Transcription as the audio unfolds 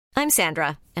I'm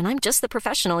Sandra, and I'm just the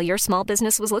professional your small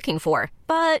business was looking for.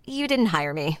 But you didn't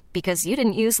hire me because you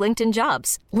didn't use LinkedIn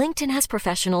Jobs. LinkedIn has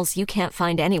professionals you can't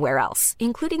find anywhere else,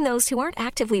 including those who aren't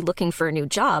actively looking for a new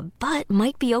job, but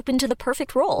might be open to the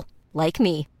perfect role, like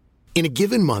me. In a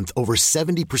given month, over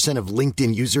 70% of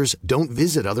LinkedIn users don't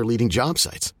visit other leading job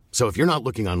sites. So if you're not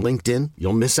looking on LinkedIn,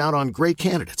 you'll miss out on great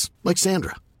candidates like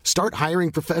Sandra. Start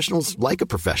hiring professionals like a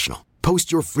professional.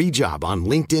 Post your free job on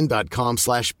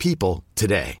linkedin.com/people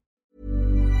today.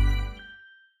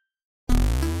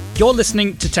 You're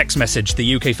listening to Text Message,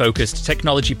 the UK-focused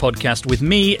technology podcast with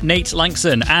me, Nate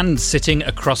Langson, and sitting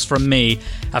across from me,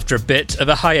 after a bit of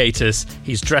a hiatus,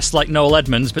 he's dressed like Noel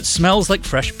Edmonds but smells like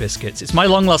fresh biscuits. It's my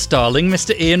long-lost darling,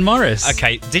 Mr. Ian Morris.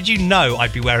 Okay, did you know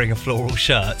I'd be wearing a floral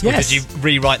shirt? Yes. Or did you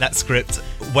rewrite that script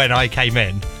when I came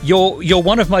in? You're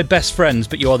one of my best friends,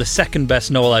 but you are the second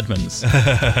best Noel Edmonds.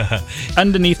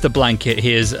 Underneath the blanket,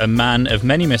 he is a man of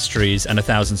many mysteries and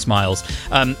 1,000 smiles.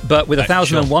 But with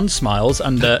 1,001 smiles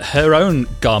under her own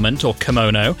garment or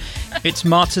kimono, it's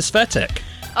Marta Svetek.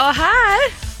 Oh,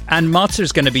 hi. And Marta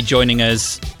is going to be joining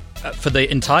us for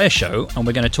the entire show, and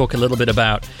we're going to talk a little bit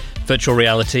about virtual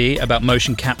reality, about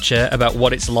motion capture, about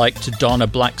what it's like to don a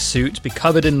black suit, be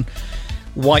covered in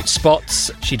white spots.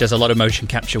 She does a lot of motion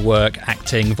capture work,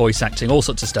 acting, voice acting, all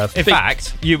sorts of stuff. In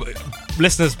fact, you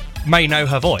listeners may know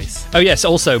her voice. Oh yes,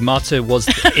 also Marta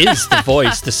is the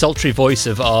voice, the sultry voice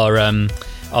of our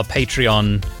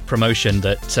Patreon promotion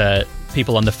that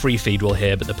people on the free feed will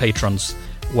hear, but the patrons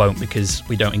won't because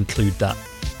we don't include that.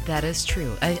 That is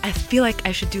true. I feel like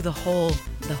I should do the whole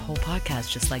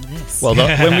podcast just like this. Well,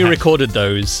 when we recorded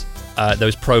those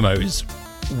promos,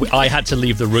 I had to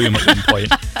leave the room at one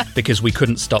point because we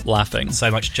couldn't stop laughing. So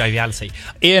much joviality.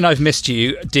 Ian, I've missed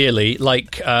you dearly.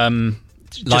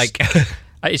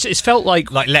 It's felt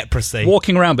like leprosy,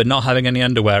 walking around but not having any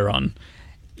underwear on.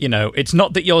 You know, it's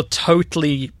not that you're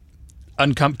totally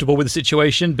uncomfortable with the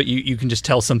situation, but you can just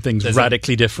tell something's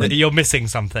radically different. You're missing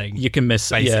something. You can miss,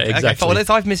 basically. Yeah, exactly. Okay,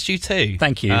 well, I've missed you too.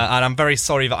 Thank you. And I'm very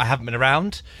sorry that I haven't been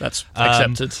around. That's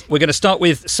accepted. We're going to start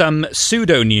with some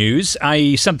pseudo news,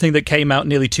 i.e. something that came out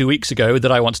nearly 2 weeks ago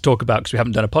that I want to talk about because we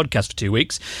haven't done a podcast for 2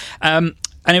 weeks. And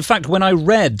in fact, when I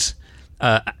read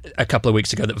a couple of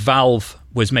weeks ago that Valve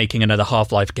was making another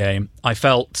Half-Life game,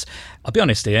 I'll be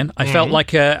honest, Ian, I felt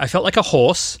like a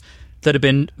horse that had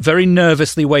been very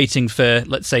nervously waiting for,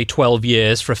 let's say, 12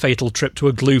 years for a fatal trip to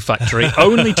a glue factory,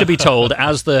 only to be told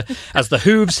as the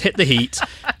hooves hit the heat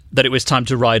that it was time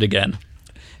to ride again.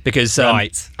 Because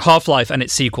Half-Life and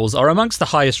its sequels are amongst the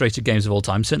highest rated games of all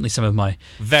time, certainly some of my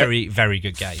very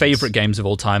good games. Favourite games of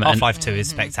all time. Half-Life 2 is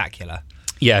spectacular.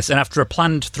 Yes, and after a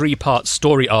planned 3-part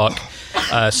story arc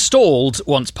stalled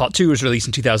once Part 2 was released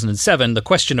in 2007, the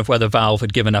question of whether Valve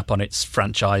had given up on its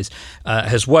franchise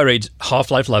has worried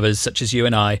Half-Life lovers such as you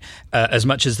and I, as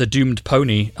much as the doomed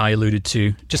pony I alluded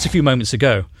to just a few moments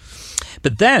ago.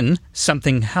 But then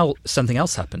something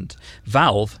else happened.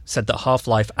 Valve said that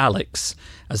Half-Life Alyx,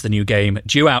 as the new game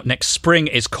due out next spring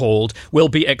is called, will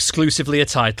be exclusively a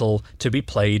title to be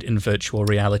played in virtual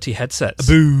reality headsets.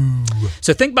 Boo!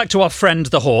 So think back to our friend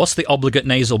the horse, the obligate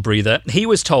nasal breather. He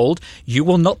was told, you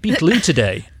will not be glued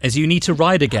today, as you need to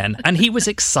ride again. And he was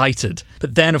excited.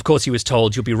 But then, of course, he was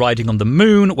told you'll be riding on the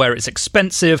moon, where it's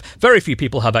expensive, very few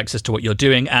people have access to what you're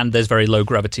doing, and there's very low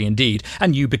gravity indeed.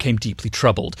 And you became deeply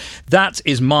troubled. That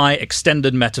is my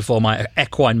extended metaphor, my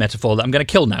equine metaphor that I'm going to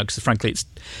kill now, because frankly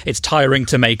it's tiring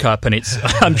to make up, and it's,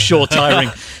 I'm sure,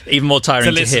 even more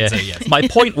tiring to hear. Yes. My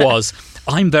point was,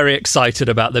 I'm very excited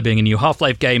about there being a new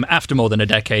Half-Life game after more than a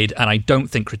decade, and I don't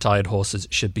think retired horses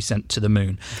should be sent to the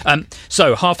moon.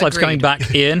 So Half-Life's coming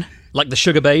back, Ian, like the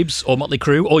Sugar Babes or Motley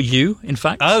Crue, or you, in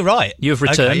fact. Oh, right. You have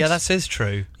returned. Okay, yeah, that is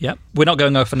true. Yep. We're not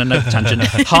going off on another tangent.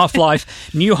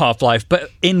 Half-Life, new Half-Life,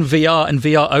 but in VR and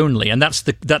VR only, and that's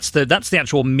the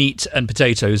actual meat and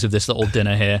potatoes of this little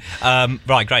dinner here.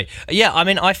 Right, great. Yeah, I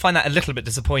mean, I find that a little bit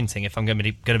disappointing, if I'm going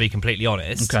to be completely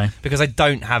honest. Okay. Because I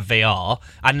don't have VR,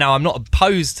 and now I'm not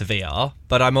opposed to VR,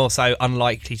 but I'm also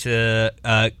unlikely to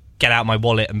get out my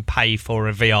wallet and pay for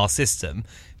a VR system.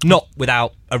 Not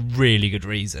without a really good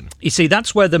reason. You see,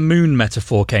 that's where the moon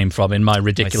metaphor came from in my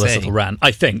ridiculous little rant.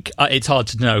 I think. It's hard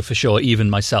to know for sure, even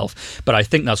myself, but I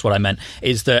think that's what I meant,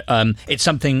 is that it's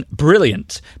something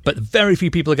brilliant, but very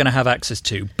few people are going to have access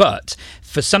to. But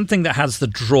for something that has the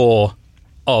draw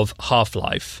of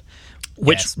Half-Life,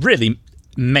 which really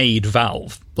made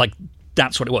Valve, like,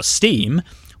 that's what it was. Steam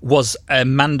was a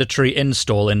mandatory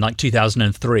install in, like,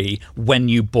 2003 when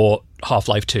you bought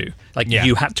Half-Life 2.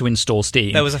 You had to install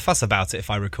Steam. There was a fuss about it, if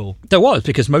I recall. There was,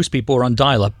 because most people were on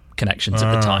dial-up connections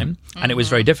at the time, and it was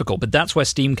very difficult. But that's where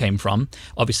Steam came from.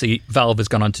 Obviously, Valve has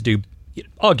gone on to do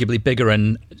arguably bigger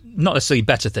and not necessarily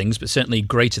better things, but certainly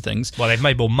greater things. Well, they've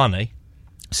made more money.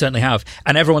 Certainly have.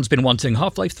 And everyone's been wanting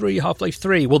Half-Life 3, Half-Life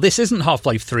 3. Well, this isn't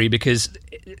Half-Life 3 because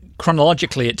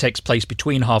chronologically it takes place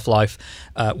between Half-Life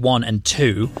 1 and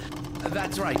 2.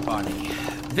 That's right, Barney.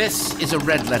 This is a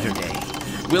red letter day.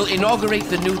 We'll inaugurate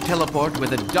the new teleport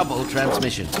with a double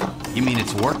transmission. You mean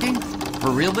it's working?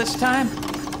 For real this time?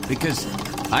 Because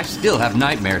I still have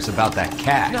nightmares about that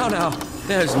cat. No.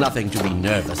 There's nothing to be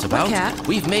nervous about. What cat?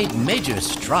 We've made major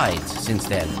strides since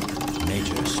then.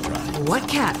 Major strides. What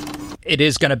cat? It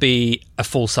is going to be a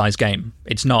full-size game.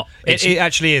 It's not... It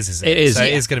actually is it? It is. So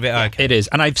it is going to be okay. It is.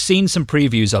 And I've seen some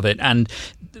previews of it, and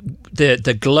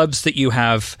the gloves that you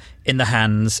have in the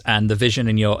hands and the vision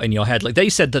in your head, like they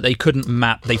said that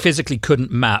they physically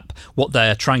couldn't map what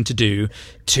they're trying to do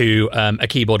to a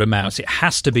keyboard and mouse. It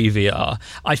has to be VR.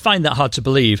 I find that hard to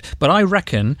believe, but I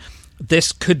reckon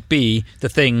this could be the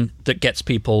thing that gets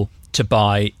people to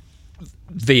buy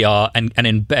VR and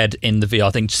embed in the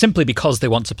VR thing simply because they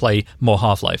want to play more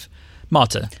Half-Life.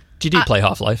 Marta, did you play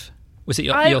Half-Life? Was it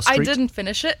your street? I didn't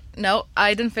finish it. No,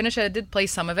 I didn't finish it. I did play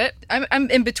some of it. I'm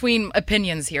in between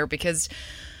opinions here because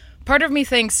part of me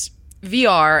thinks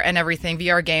VR and everything,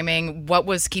 VR gaming, what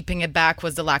was keeping it back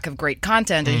was the lack of great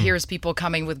content. And here's people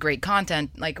coming with great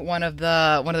content. Like one of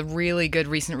the really good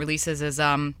recent releases is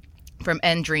from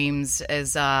Endreams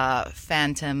is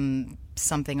Phantom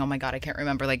something, oh my god, I can't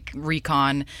remember, like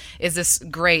Recon is this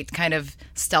great kind of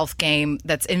stealth game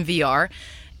that's in VR.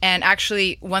 And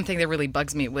actually one thing that really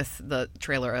bugs me with the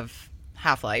trailer of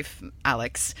Half-Life,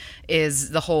 Alyx, is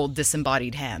the whole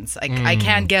disembodied hands. I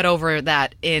can't get over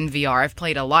that in VR. I've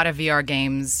played a lot of VR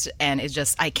games and it's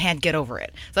just, I can't get over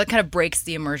it. So that kind of breaks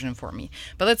the immersion for me.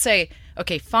 But let's say,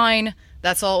 okay, fine,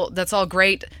 that's all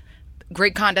great.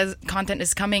 Great content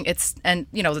is coming. And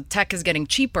the tech is getting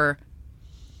cheaper.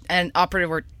 And operative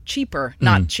word cheaper,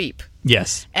 not cheap.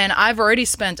 Yes. And I've already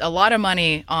spent a lot of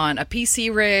money on a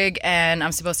PC rig, and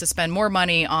I'm supposed to spend more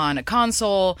money on a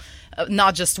console,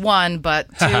 not just one, but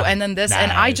two, and then this. No.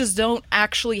 And I just don't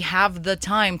actually have the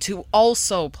time to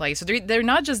also play. So they're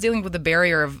not just dealing with the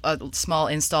barrier of a small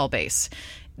install base.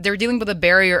 They're dealing with the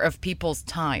barrier of people's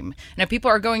time. And if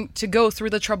people are going to go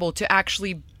through the trouble to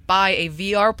actually buy a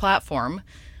VR platform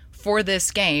for this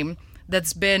game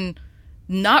that's been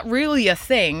not really a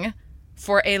thing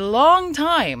for a long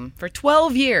time, for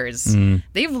 12 years.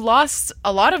 They've lost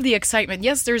a lot of the excitement.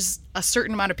 Yes, there's a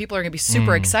certain amount of people are going to be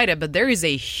super excited, but there is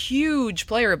a huge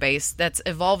player base that's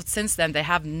evolved since then. They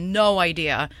have no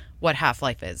idea what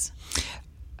Half-Life is.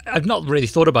 I've not really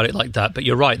thought about it like that, but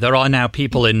you're right. There are now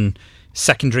people in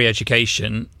secondary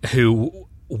education who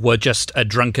were just a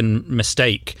drunken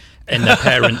mistake in their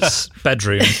parents'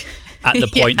 bedroom at the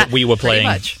point that we were playing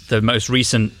the most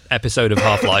recent episode of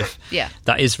Half-Life. Yeah.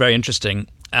 That is very interesting.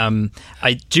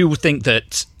 I do think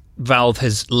that Valve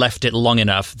has left it long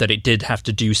enough that it did have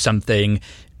to do something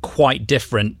quite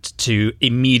different to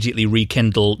immediately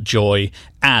rekindle joy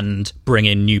and bring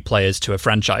in new players to a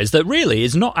franchise that really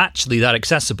is not actually that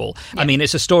accessible. Yeah. I mean,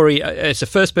 it's a story, it's a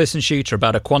first-person shooter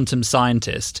about a quantum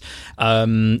scientist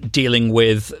dealing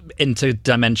with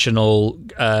interdimensional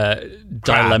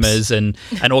dilemmas and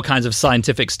all kinds of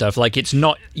scientific stuff. Like, it's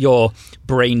not your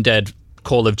brain-dead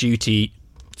Call of Duty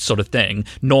sort of thing,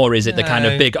 nor is it the kind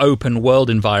of big open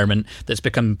world environment that's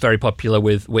become very popular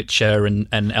with Witcher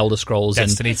and Elder Scrolls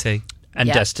Destiny 2. And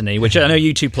Destiny, which I know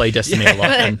you two play Destiny a lot.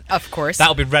 And of course.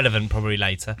 That'll be relevant probably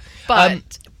later.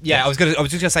 But I was just going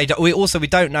to say, we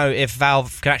don't know if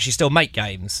Valve can actually still make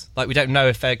games. Like, we don't know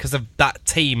if because of that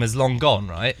team has long gone,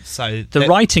 right? So the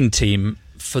writing team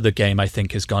for the game, I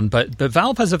think, is gone. But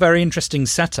Valve has a very interesting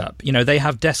setup. They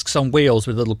have desks on wheels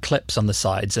with little clips on the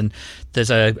sides, and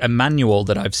there's a manual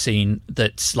that I've seen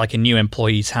that's like a new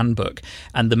employee's handbook.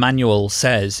 And the manual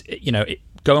says,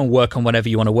 go and work on whatever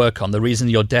you want to work on. The reason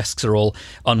your desks are all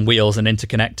on wheels and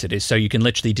interconnected is so you can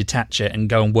literally detach it and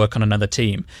go and work on another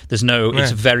team. There's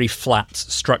it's a very flat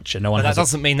structure. No one. But that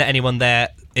doesn't mean that anyone there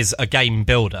is a game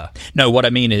builder. No, what I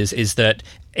mean is that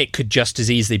it could just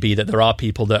as easily be that there are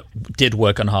people that did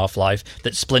work on Half-Life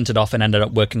that splintered off and ended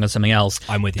up working on something else.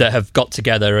 I'm with you. That have got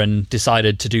together and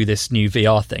decided to do this new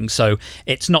VR thing. So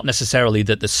it's not necessarily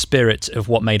that the spirit of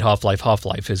what made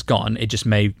Half-Life is gone. It just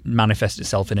may manifest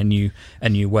itself in a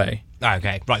new way.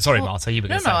 Okay, right. Sorry, Marta, you were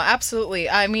going to say. No, absolutely.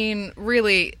 I mean,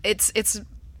 really, it's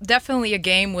definitely a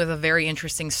game with a very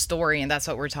interesting story, and that's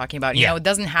what we're talking about. It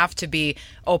doesn't have to be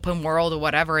open world or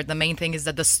whatever. The main thing is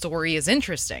that the story is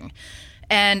interesting.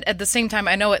 And at the same time,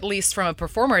 I know at least from a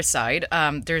performer side,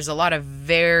 there's a lot of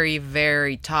very,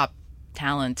 very top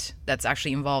talent that's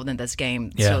actually involved in this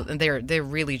game. Yeah. So they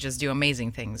really just do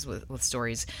amazing things with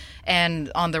stories.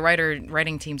 And on the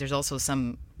writing team, there's also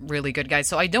some really good guys.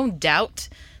 So I don't doubt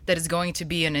that it's going to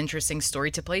be an interesting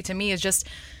story to play. To me, it's just,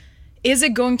 is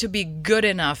it going to be good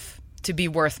enough to be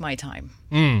worth my time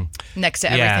next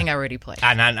to everything I already play?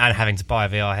 And having to buy a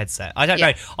VR headset. I don't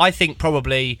know. I think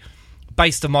probably,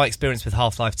 based on my experience with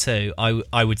Half-Life 2,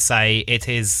 I would say it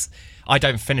is... I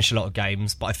don't finish a lot of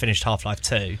games, but I finished Half-Life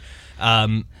 2.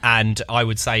 And I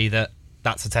would say that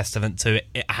that's a testament to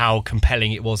how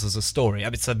compelling it was as a story. I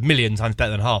mean, it's a million times better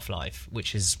than Half-Life,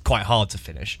 which is quite hard to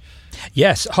finish.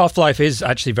 Yes, Half-Life is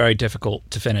actually very difficult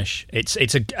to finish.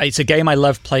 It's a game I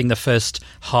love playing the first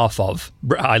half of.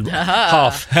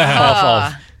 Half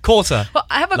of. Quarter. Well,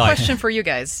 I have a question for you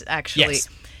guys, actually. Yes.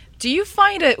 Do you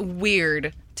find it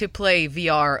weird to play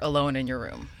VR alone in your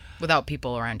room without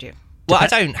people around you? Well, I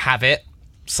don't have it,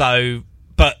 so...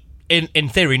 But in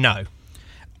theory, no.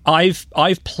 I've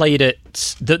played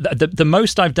it. The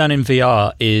most I've done in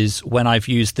VR is when I've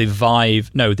used the HTC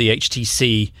Vive.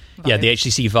 Yeah, the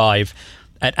HTC Vive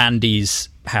at Andy's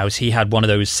house. He had one of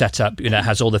those set up, it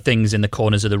has all the things in the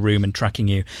corners of the room and tracking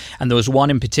you. And there was one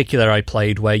in particular I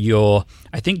played where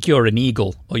I think you're an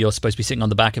eagle, or you're supposed to be sitting on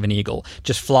the back of an eagle,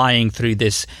 just flying through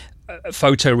this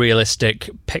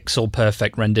photorealistic, pixel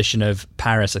perfect rendition of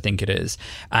Paris, I think it is.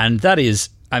 And that is,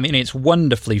 I mean, it's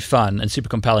wonderfully fun and super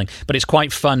compelling, but it's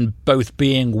quite fun both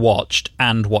being watched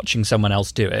and watching someone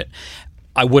else do it.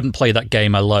 I wouldn't play that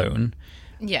game alone.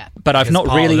 Yeah. But I've not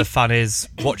really... the fun is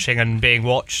watching and being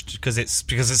watched because it's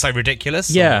so ridiculous.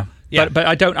 Yeah. Or... Yeah. But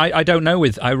I don't know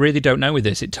I really don't know with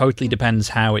this. It totally depends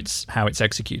how it's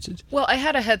executed. Well, I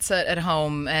had a headset at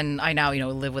home, and I now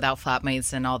live without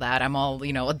flatmates and all that. I'm all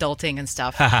adulting and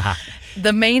stuff.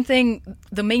 The main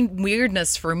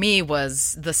weirdness for me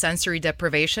was the sensory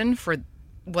deprivation for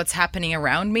what's happening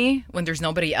around me when there's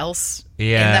nobody else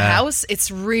in the house.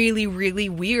 It's really, really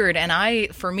weird,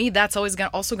 and for me that's always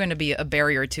also going to be a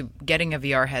barrier to getting a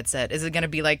VR headset. Is it going to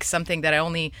be like something that I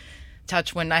only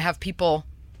touch when I have people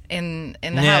in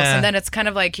the house, and then it's kind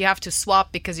of like you have to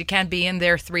swap because you can't be in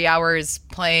there 3 hours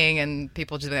playing and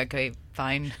people just be like, okay,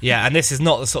 fine. Yeah, and this is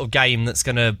not the sort of game that's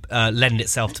going to lend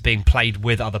itself to being played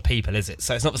with other people, is it?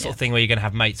 So it's not the sort of thing where you're going to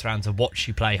have mates around to watch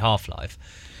you play Half-Life.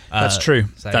 That's true.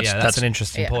 So that's an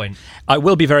interesting point. I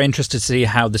will be very interested to see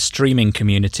how the streaming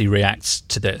community reacts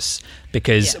to this,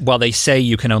 because while they say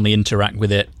you can only interact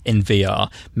with it in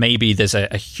VR, maybe there's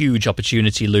a huge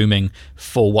opportunity looming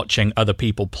for watching other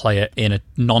people play it in a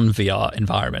non-VR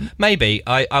environment. Maybe.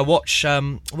 I watch,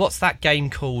 what's that game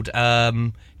called?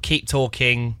 Keep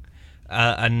Talking...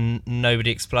 and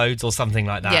Nobody Explodes or something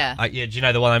like that. Yeah. Do you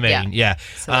know the one I mean? Yeah.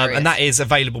 And that is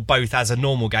available both as a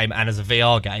normal game and as a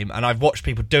VR game. And I've watched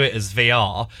people do it as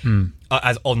VR,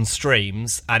 as on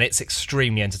streams, and it's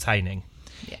extremely entertaining.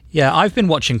 Yeah, I've been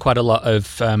watching quite a lot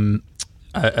of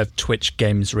Twitch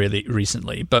games really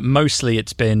recently, but mostly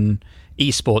it's been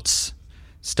esports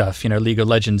stuff. League of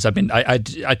Legends. I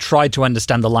tried to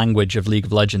understand the language of League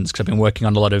of Legends because I've been working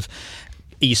on a lot of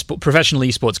professional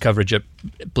esports coverage at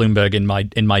Bloomberg in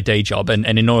my day job, and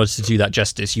in order to do that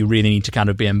justice, you really need to kind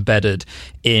of be embedded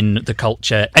in the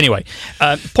culture. Anyway,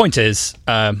 point is,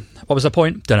 what was the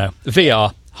point? Don't know.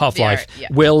 VR, Half-Life. VR, yeah.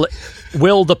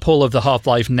 Will the pull of the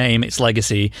Half-Life name, its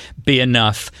legacy, be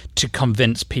enough to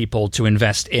convince people to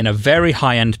invest in a very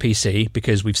high-end PC?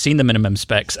 Because we've seen the minimum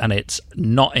specs, and it's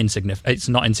not insignificant. It's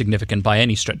not insignificant by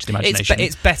any stretch of the imagination.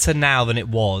 It's better now than it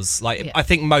was. I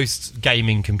think most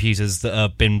gaming computers that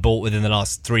have been bought within the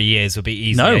last 3 years will be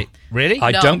easy. No, really?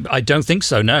 I don't think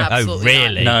so. No. Absolutely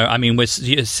really? No. I mean, with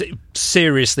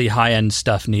seriously high-end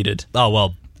stuff needed. Oh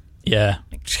well. Yeah.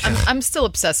 I'm still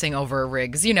obsessing over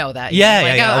rigs. You know that.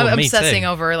 Yeah. I'm Me obsessing too.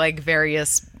 over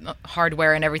various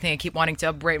hardware and everything. I keep wanting to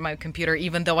upgrade my computer,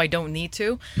 even though I don't need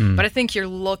to. But I think you're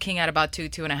looking at about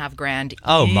 $2.5 grand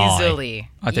easily.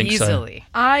 I think easily. so.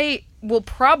 I will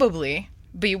probably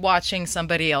be watching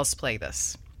somebody else play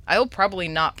this. I will probably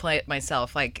not play it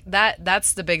myself.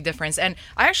 That's the big difference. And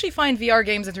I actually find VR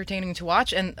games entertaining to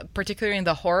watch, and particularly in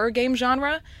the horror game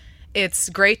genre, it's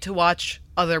great to watch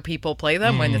other people play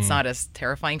them when it's not as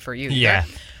terrifying for you. Yeah.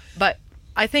 But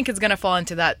I think it's going to fall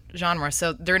into that genre.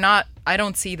 So I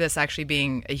don't see this actually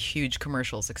being a huge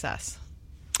commercial success.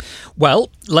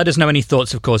 Well, let us know any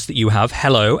thoughts, of course, that you have.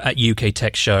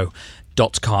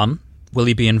 hello@uktechshow.com. Will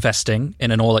you be investing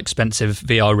in an all-expensive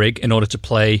VR rig in order to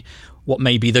play what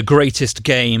may be the greatest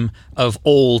game of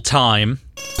all time?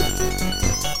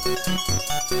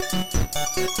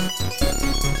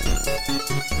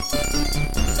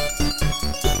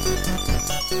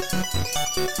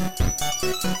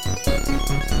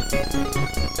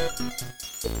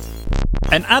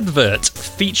 An advert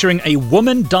featuring a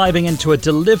woman diving into a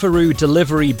Deliveroo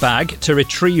delivery bag to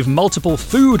retrieve multiple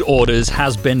food orders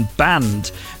has been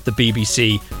banned, the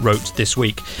BBC wrote this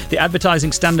week. The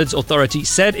Advertising Standards Authority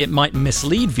said it might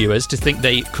mislead viewers to think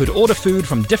they could order food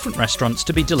from different restaurants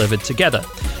to be delivered together.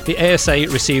 The ASA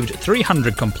received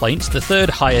 300 complaints, the third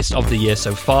highest of the year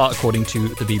so far, according to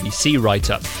the BBC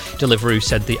write-up. Deliveroo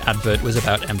said the advert was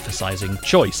about emphasising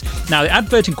choice. Now, the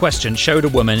advert in question showed a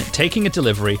woman taking a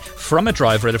delivery from a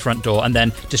driver at a front door and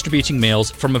then distributing meals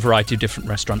from a variety of different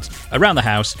restaurants around the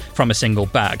house from a single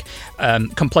bag.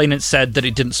 Complainants said that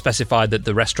it didn't specify that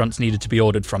the restaurants needed to be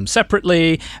ordered from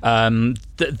separately.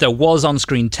 There was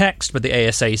on-screen text, but the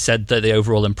ASA said that the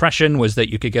overall impression was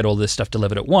that you could get all this stuff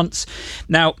delivered at once.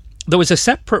 Now, there was a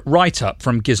separate write-up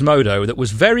from Gizmodo that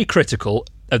was very critical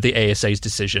of the ASA's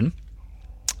decision,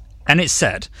 and it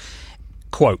said,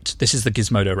 quote, this is the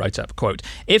Gizmodo write-up, quote,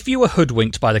 "If you were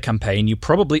hoodwinked by the campaign, you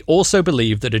probably also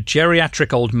believe that a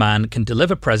geriatric old man can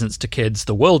deliver presents to kids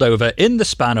the world over in the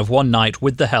span of one night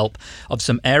with the help of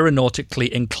some aeronautically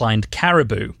inclined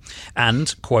caribou.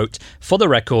 And, quote, for the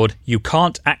record, you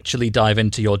can't actually dive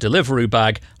into your Deliveroo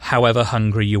bag, however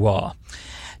hungry you are."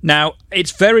 Now,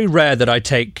 it's very rare that I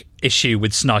take issue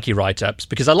with snarky write-ups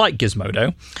because I like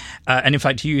Gizmodo, and in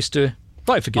fact, you used to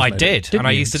write for Gizmodo. I did, and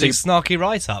I used to do So- snarky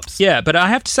write-ups. Yeah, but I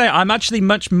have to say, I'm actually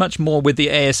much more with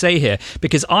the ASA here,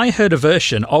 because I heard a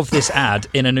version of this ad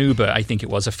in an Uber, I think it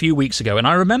was, a few weeks ago, and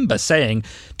I remember saying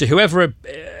to whoever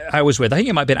I was with, I think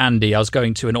it might have been Andy, I was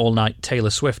going to an all-night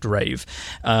Taylor Swift rave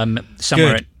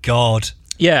somewhere. Good God.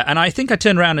 Yeah, and I think I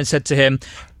turned around and said to him,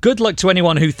 good luck to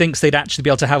anyone who thinks they'd actually be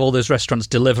able to have all those restaurants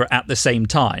deliver at the same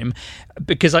time,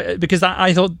 because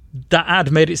I thought that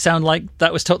ad made it sound like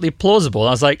that was totally plausible. I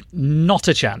was like, not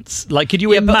a chance. Like, could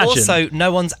you imagine? But also,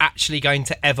 no one's actually going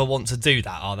to ever want to do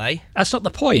that, are they? That's not the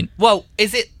point. Well,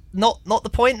 is it not the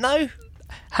point, though?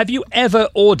 Have you ever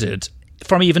ordered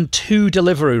from even two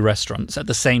Deliveroo restaurants at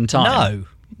the same time?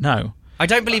 No. I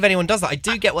don't believe anyone does that. I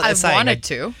do get what they're saying. I wanted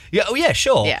to. Yeah, oh yeah,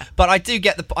 sure. Yeah. But I do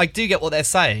get what they're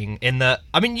saying in that.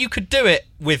 I mean, you could do it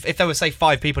with, if there were say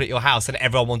 5 people at your house and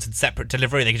everyone wanted separate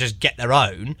delivery, they could just get their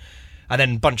own, and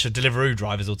then a bunch of Deliveroo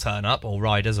drivers will turn up, or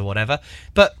riders or whatever.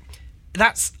 But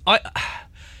that's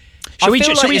Should we feel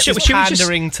just- like it's should just we just-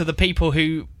 pandering to the people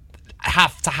who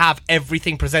have to have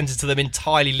everything presented to them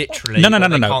entirely literally. No. or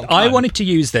they can't I cope. wanted to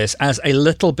use this as a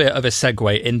little bit of a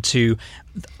segue into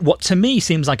what to me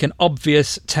seems like an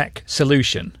obvious tech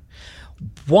solution.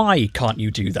 Why can't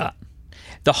you do that?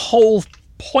 The whole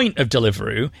point of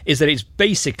Deliveroo is that it's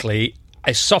basically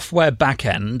a software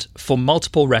backend for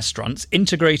multiple restaurants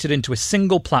integrated into a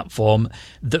single platform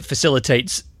that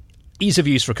facilitates ease of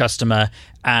use for customer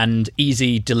and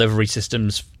easy delivery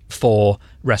systems for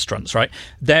restaurants, right?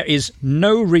 There is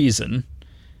no reason,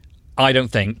 I don't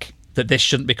think, that this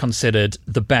shouldn't be considered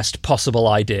the best possible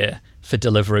idea for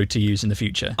Deliveroo to use in the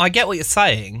future. I get what you're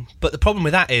saying, but the problem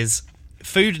with that is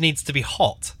food needs to be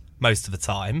hot most of the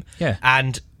time. Yeah.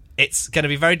 And it's going to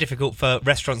be very difficult for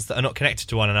restaurants that are not connected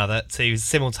to one another to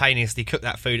simultaneously cook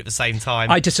that food at the same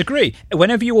time. I disagree.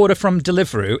 Whenever you order from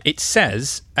Deliveroo, it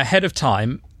says ahead of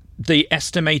time the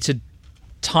estimated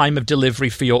time of delivery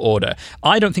for your order.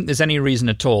 I don't think there's any reason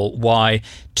at all why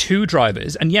two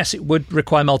drivers, and yes, it would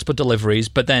require multiple deliveries,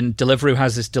 but then Deliveroo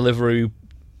has this Deliveroo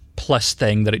Plus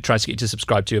thing that it tries to get you to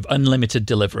subscribe to of unlimited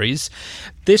deliveries.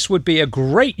 This would be a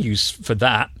great use for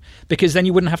that, because then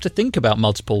you wouldn't have to think about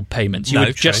multiple payments. You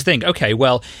would just think, okay,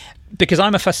 well, because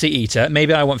I'm a fussy eater,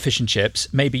 maybe I want fish and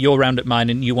chips. Maybe you're round at mine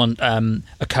and you want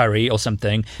a curry or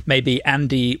something. Maybe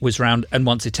Andy was round and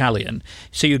wants Italian.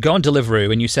 So you go on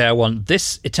Deliveroo and you say, I want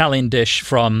this Italian dish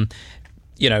from,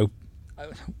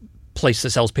 place that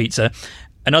sells pizza,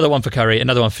 another one for curry,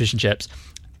 another one for fish and chips.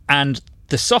 And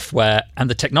the software and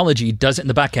the technology does it in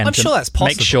the back end. I'm sure that's possible.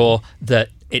 Make sure that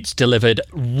it's delivered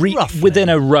Roughly. within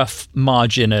a rough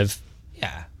margin of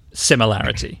yeah.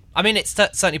 similarity. I mean, it's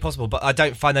certainly possible, but I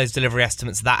don't find those delivery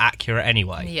estimates that accurate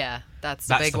anyway. Yeah, that's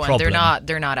the That's big the one. problem.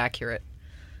 They're not accurate.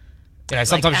 You know,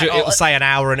 sometimes at it all. will say an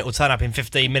hour and it will turn up in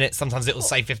 15 minutes. Sometimes it will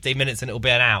say 15 minutes and it will be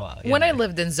an hour. When I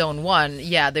lived in Zone 1,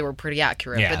 yeah, they were pretty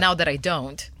accurate. Yeah. But now that I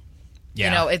don't,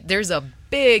 yeah. there's a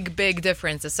big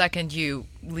difference the second you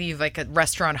leave like a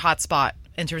restaurant hotspot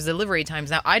in terms of delivery times.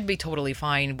 Now, I'd be totally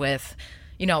fine with,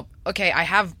 okay, I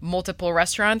have multiple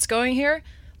restaurants going here.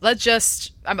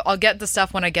 I'll get the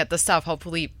stuff when I get the stuff,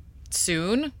 hopefully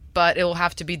soon, but it will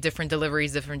have to be different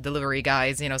deliveries, different delivery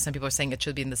guys. Some people are saying it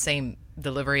should be in the same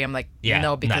delivery. I'm like,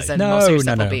 no, because then most of your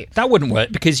stuff will be That wouldn't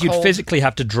work, because you'd cold. physically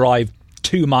have to drive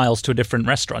 2 miles to a different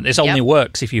restaurant. This only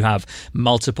works if you have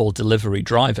multiple delivery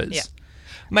drivers. Yeah.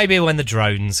 Maybe when the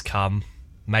drones come,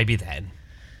 maybe then.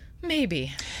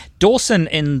 Maybe. Dawson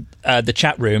in the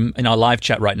chat room, in our live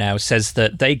chat right now, says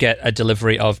that they get a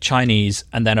delivery of Chinese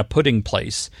and then a pudding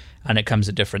place, and it comes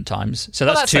at different times. So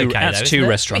that's two. okay, that's though, two isn't it?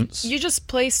 restaurants. You just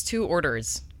place 2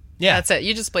 orders. Yeah. That's it.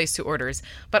 You just place 2 orders.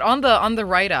 But on the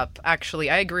write-up, actually,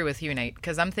 I agree with you, Nate,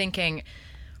 because I'm thinking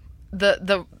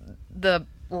the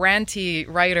ranty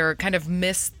writer kind of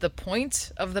missed the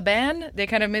point of the ban. They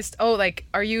kind of missed,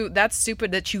 are you that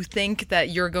stupid that you think that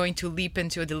you're going to leap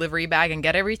into a delivery bag and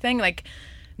get everything? Like,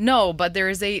 no, but there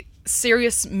is a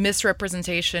serious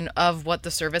misrepresentation of what the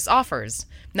service offers.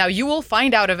 Now, you will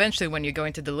find out eventually when you go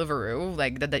into Deliveroo,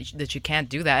 like that you can't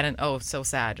do that, and oh, so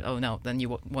sad. Oh no, then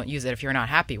you won't use it if you're not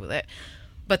happy with it.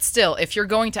 But still, if you're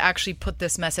going to actually put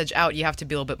this message out, you have to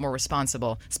be a little bit more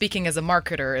responsible. Speaking as a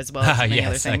marketer as well as many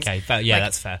other things. Okay, but yeah,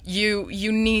 that's fair. You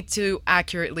need to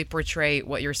accurately portray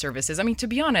what your service is. I mean, to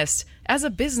be honest, as a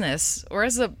business or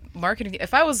as a marketing,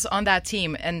 if I was on that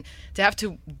team and to have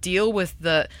to deal with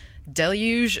the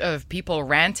deluge of people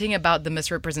ranting about the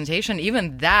misrepresentation,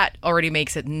 even that already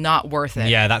makes it not worth it.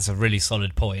 Yeah, that's a really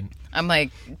solid point. I'm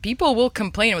like, people will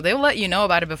complain, but they'll let you know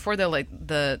about it before they'll let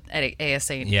the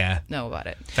ASA know about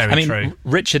it. Very true.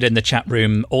 Richard in the chat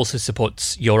room also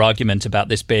supports your argument about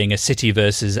this being a city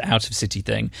versus out of city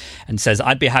thing, and says,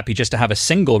 I'd be happy just to have a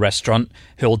single restaurant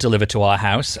who will deliver to our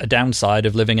house, a downside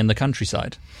of living in the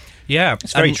countryside. Yeah.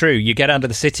 It's very true. You get out of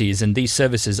the cities and these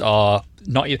services are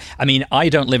not... I mean, I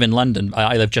don't live in London.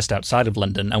 I live just outside of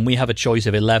London, and we have a choice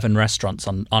of 11 restaurants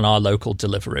on our local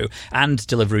Deliveroo, and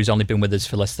Deliveroo's only been with us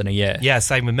for less than a year. Yeah,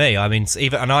 same with me. I mean,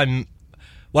 I'm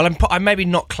maybe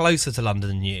not closer to London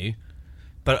than you,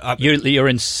 but... You're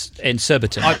in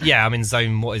Surbiton. I'm in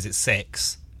zone, what is it,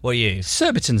 6? What are you?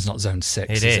 Surbiton's not zone 6,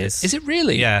 It is. Is it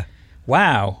really? Yeah.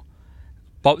 Wow.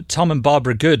 Tom and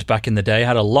Barbara Good back in the day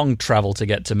had a long travel to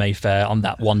get to Mayfair on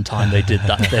that one time they did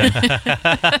that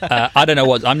thing. I don't know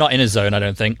what... I'm not in a zone, I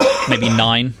don't think. Maybe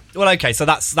 9. Well, okay, so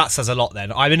that says a lot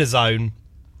then. I'm in a zone,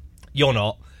 you're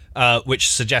not,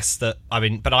 which suggests that... I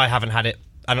mean, but I haven't had it,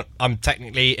 and I'm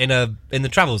technically in the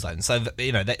travel zone. So,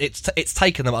 you know, it's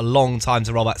taken them a long time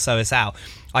to roll that service out.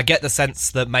 I get the sense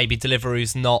that maybe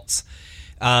Deliveroo's not...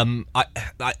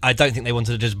 I don't think they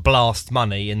wanted to just blast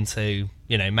money into...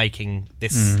 making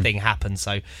this thing happen.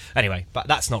 So anyway, but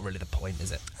that's not really the point,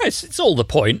 is it? It's all the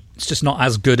point. It's just not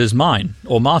as good as mine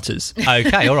or Marta's.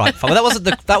 Okay, all right. Well,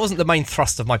 that wasn't the main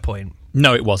thrust of my point.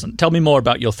 No, it wasn't. Tell me more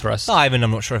about your thrust. I mean,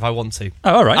 I'm not sure if I want to.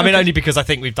 Oh, all right. I mean, only because I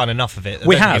think we've done enough of it.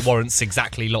 We have. Think it warrants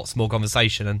exactly lots more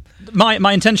conversation. And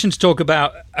my intention to talk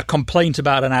about a complaint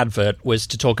about an advert was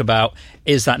to talk about,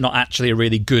 is that not actually a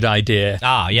really good idea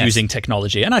using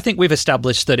technology? And I think we've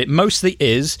established that it mostly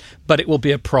is, but it will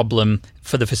be a problem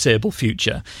for the foreseeable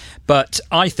future. But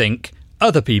I think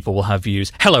other people will have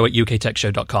views.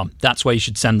 hello@uktechshow.com. That's where you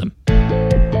should send them.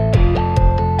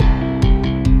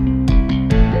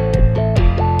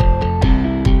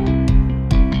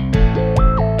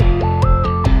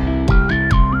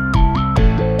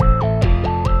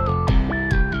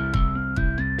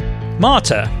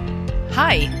 Marta.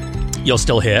 Hi. You're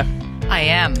still here. I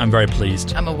am. I'm very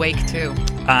pleased. I'm awake too.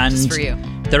 And just for you.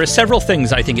 There are several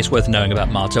things I think it's worth knowing about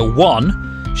Marta.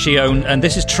 One, she owned, and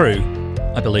this is true,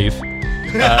 I believe,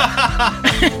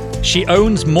 she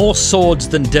owns more swords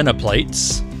than dinner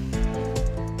plates.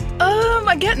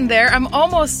 I'm getting there. I'm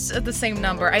almost at the same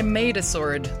number. I made a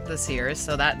sword this year,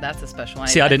 so that's a special one.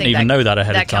 See, I didn't even know that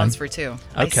ahead of time. That counts for 2.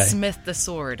 Okay. I smithed the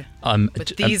sword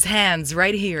with these hands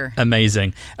right here.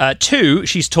 Amazing. 2,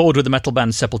 she's toured with the metal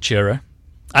band Sepultura.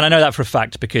 And I know that for a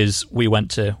fact because we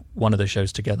went to one of the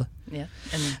shows together. Yeah.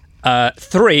 And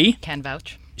 3, can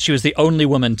vouch. She was the only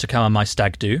woman to come on my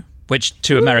stag do, which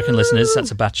to American listeners,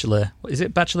 that's a bachelor... Is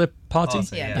it bachelor party?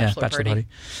 Yeah, bachelor party.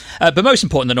 But most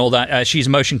important than all that, she's a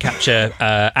motion capture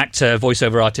actor,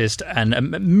 voiceover artist, and a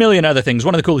million other things.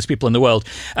 One of the coolest people in the world.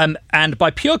 And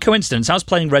by pure coincidence, I was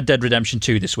playing Red Dead Redemption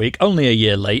 2 this week, only a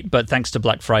year late, but thanks to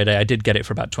Black Friday, I did get it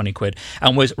for about 20 quid,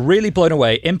 and was really blown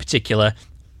away, in particular...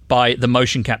 by the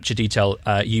motion capture detail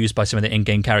used by some of the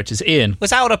in-game characters. Ian.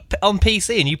 Was out on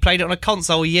PC and you played it on a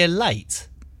console a year late?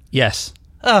 Yes.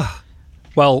 Ugh.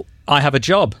 Well, I have a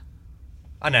job.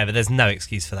 I know, but there's no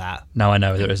excuse for that. No, I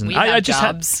know there isn't. We have I just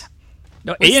jobs.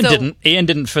 No, Ian didn't. Ian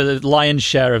didn't for the lion's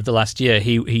share of the last year.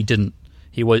 He didn't.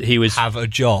 He was have a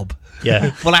job.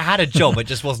 Yeah. Well, I had a job. It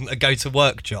just wasn't a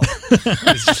go-to-work job. It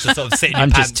was just a sort of sit in your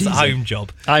pants at home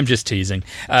job. I'm just teasing.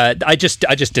 I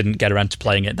just didn't get around to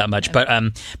playing it that much. Yeah.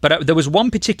 But there was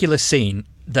one particular scene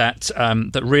that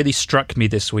really struck me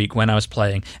this week when I was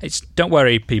playing. Don't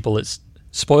worry, people. It's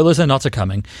spoilers are not a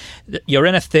coming. You're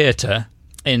in a theatre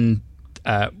in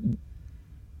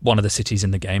one of the cities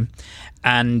in the game.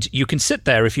 And you can sit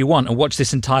there if you want and watch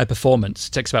this entire performance.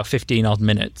 It takes about 15 odd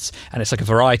minutes, and it's like a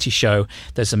variety show.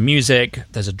 There's some music,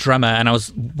 there's a drummer, and I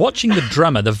was watching the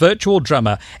drummer, the virtual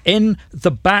drummer, in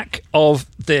the back of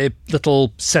the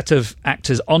little set of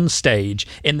actors on stage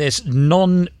in this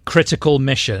non-critical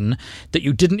mission that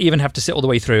you didn't even have to sit all the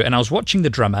way through. And I was watching the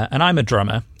drummer, and I'm a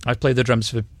drummer. I've played the drums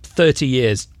for 30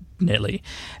 years nearly.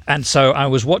 And so I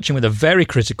was watching with a very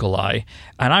critical eye,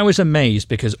 and I was amazed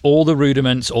because all the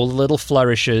rudiments, all the little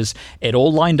flourishes, it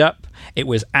all lined up. It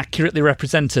was accurately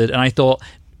represented. And I thought,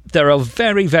 there are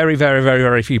very, very, very, very,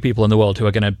 very few people in the world who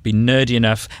are going to be nerdy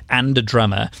enough and a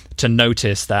drummer to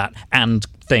notice that and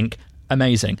think,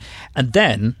 amazing. And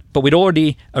then, but we'd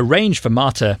already arranged for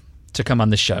Marta to come on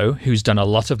the show, who's done a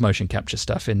lot of motion capture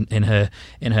stuff in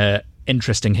her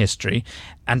interesting history.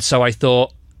 And so I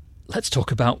thought, let's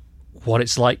talk about what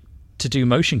it's like to do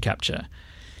motion capture.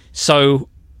 So,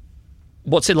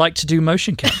 what's it like to do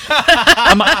motion capture?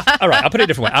 All right, I'll put it a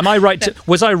different way. Am I right?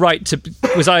 Was I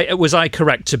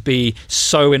correct to be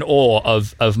so in awe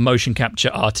of motion capture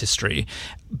artistry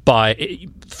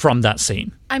from that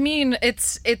scene? I mean,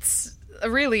 it's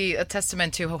really a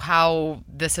testament to how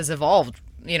this has evolved.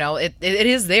 You know, it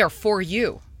is there for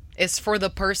you. It's for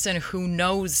the person who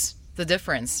knows the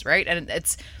difference, right? And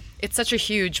it's such a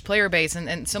huge player base,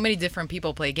 and so many different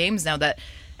people play games now that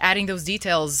adding those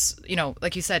details, you know,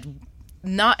 like you said,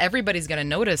 not everybody's going to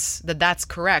notice that that's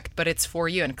correct, but it's for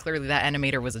you. And clearly that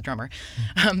animator was a drummer.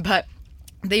 But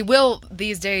they will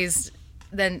these days,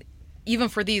 then even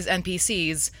for these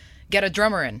NPCs, get a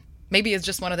drummer in. Maybe it's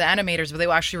just one of the animators, but they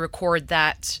will actually record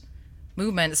that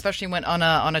movement, especially when on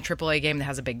a AAA game that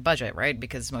has a big budget, right?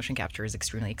 Because motion capture is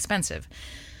extremely expensive.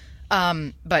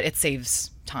 But it saves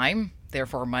time,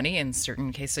 therefore money in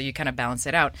certain cases, so you kind of balance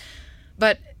it out.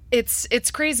 But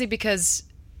it's crazy because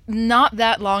not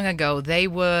that long ago they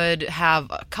would have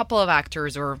a couple of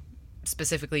actors, or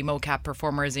specifically mocap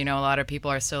performers. You know, a lot of people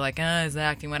are still like, is that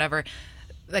acting, whatever.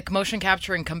 Like, motion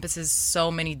capture encompasses so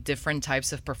many different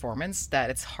types of performance that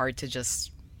it's hard to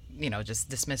just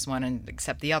dismiss one and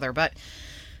accept the other. But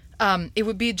it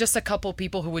would be just a couple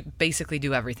people who would basically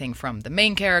do everything from the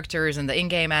main characters and the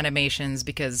in-game animations,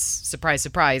 because surprise,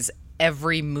 surprise,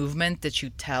 every movement that you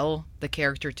tell the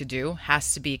character to do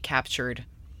has to be captured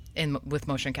with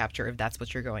motion capture if that's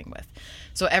what you're going with.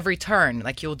 So every turn,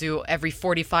 like you'll do every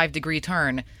 45-degree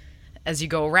turn as you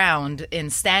go around in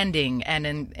standing and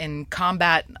in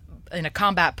combat, in a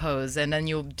combat pose, and then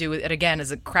you'll do it again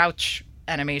as a crouch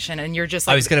animation, and you're just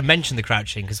like... I was going to mention the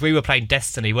crouching because we were playing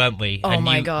Destiny, weren't we? Oh, and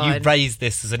my God. You raised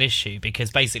this as an issue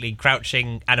because basically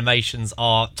crouching animations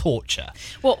are torture.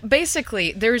 Well,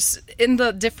 basically, there's in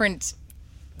the different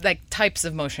types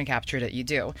of motion capture that you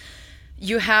do.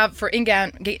 You have for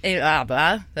in-game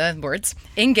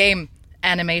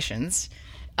animations,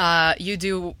 you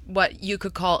do what you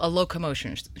could call a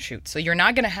locomotion shoot. So you're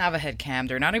not going to have a head cam.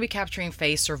 They're not going to be capturing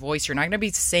face or voice. You're not going to be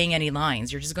saying any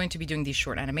lines. You're just going to be doing these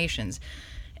short animations.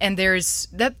 And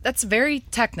that's very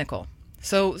technical.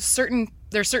 So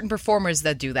there's certain performers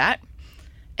that do that.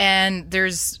 And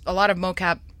there's a lot of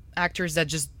mocap actors that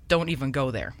just don't even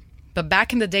go there. But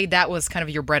back in the day, that was kind of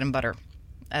your bread and butter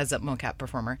as a mocap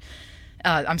performer.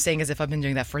 I'm saying as if I've been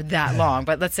doing that for that long.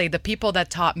 But let's say the people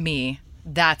that taught me,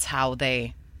 that's how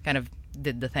they kind of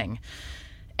did the thing.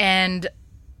 And,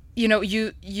 you know,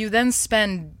 you then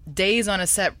spend days on a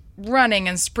set running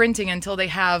and sprinting until they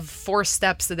have 4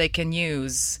 steps that they can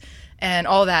use and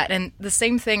all that. And the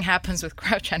same thing happens with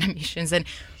crouch animations. And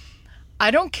I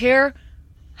don't care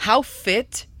how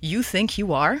fit you think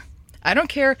you are. I don't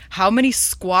care how many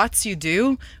squats you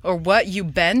do or what you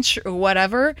bench or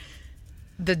whatever.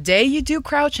 The day you do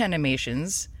crouch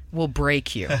animations will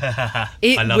break you.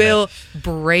 It will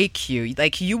break you.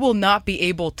 Like, you will not be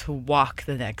able to walk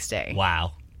the next day.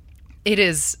 Wow. It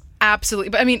is absolutely...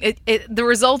 But I mean, the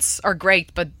results are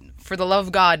great, but for the love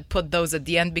of God, put those at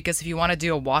the end, because if you want to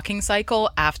do a walking cycle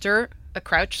after a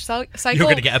crouch cycle... You're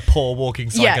going to get a poor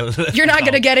walking cycle. Yeah, you're not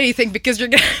going to get anything because you're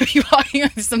going to be walking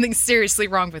on something seriously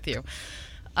wrong with you.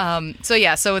 So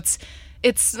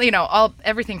it's you know,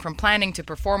 everything from planning to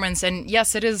performance. And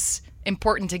yes, it is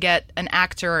important to get an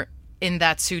actor in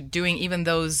that suit doing even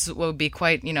those what would be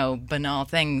quite, you know, banal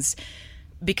things,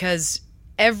 because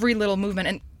every little movement,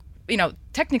 and, you know,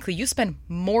 technically you spend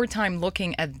more time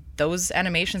looking at those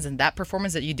animations and that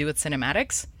performance that you do with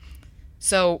cinematics.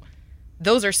 So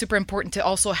those are super important to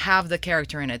also have the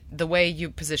character in it. The way you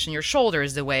position your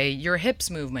shoulders, the way your hips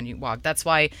move when you walk. That's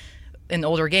why in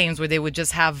older games where they would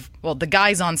just have, well, the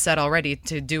guys on set already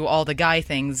to do all the guy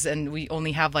things, and we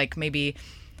only have like maybe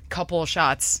a couple of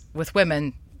shots with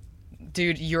women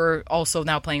dude, you're also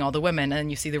now playing all the women, and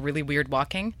you see the really weird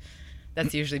walking.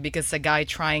 That's usually because it's a guy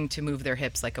trying to move their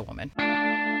hips like a woman.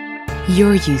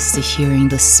 You're used to hearing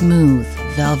the smooth,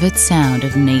 velvet sound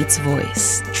of Nate's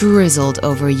voice drizzled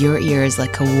over your ears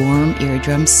like a warm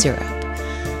eardrum syrup,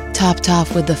 topped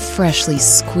off with the freshly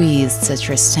squeezed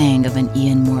citrus tang of an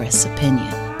Ian Morris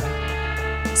opinion.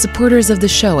 Supporters of the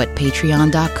show at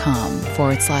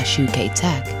patreon.com/UK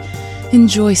Tech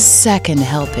enjoy second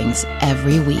helpings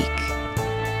every week.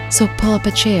 So pull up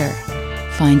a chair,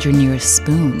 find your nearest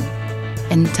spoon,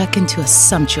 and tuck into a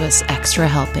sumptuous extra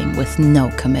helping with no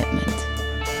commitment.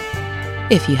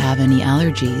 If you have any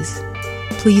allergies,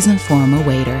 please inform a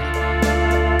waiter.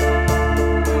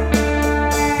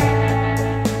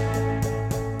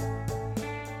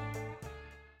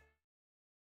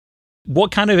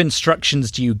 What kind of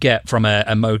instructions do you get from a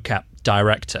mocap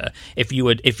director if you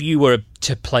were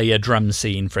to play a drum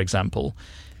scene, for example?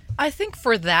 I think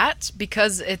for that,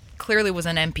 because it clearly was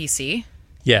an NPC,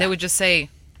 they would just say,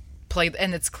 play,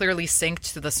 and it's clearly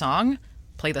synced to the song,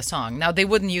 play the song. Now, they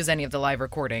wouldn't use any of the live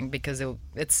recording because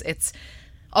it's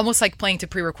almost like playing to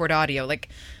pre-record audio. Like,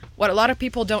 what a lot of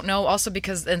people don't know, also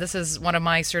because, and this is one of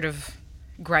my sort of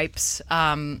gripes,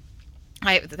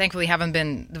 I thankfully haven't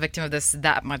been the victim of this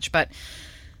that much, but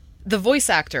the voice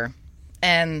actor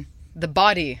and the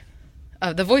body,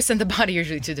 the voice and the body are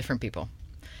usually two different people.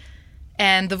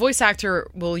 And the voice actor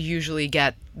will usually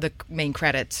get the main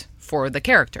credit for the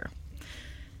character.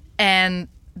 And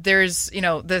there's,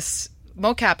 this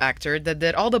mocap actor that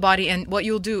did all the body, and what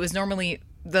you'll do is normally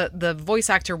the voice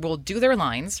actor will do their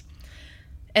lines,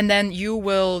 and then you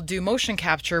will do motion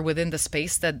capture within the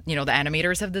space that, the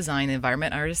animators have designed, the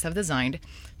environment artists have designed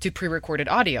to pre-recorded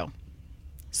audio.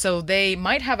 So they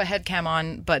might have a headcam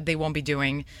on, but they won't be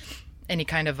doing any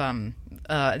kind of,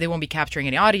 they won't be capturing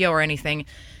any audio or anything.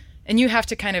 And you have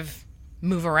to kind of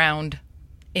move around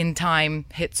in time,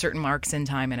 hit certain marks in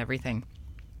time and everything.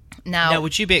 Now,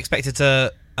 would you be expected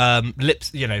to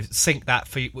sync that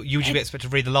for you? Would you be expected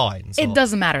to read the lines? It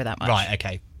doesn't matter that much. Right,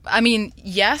 okay. I mean,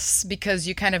 yes, because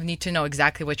you kind of need to know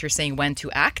exactly what you're saying, when to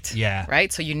act. Yeah.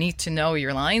 Right? So you need to know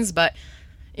your lines, but,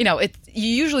 you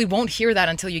usually won't hear that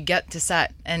until you get to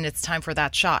set and it's time for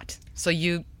that shot. So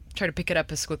you try to pick it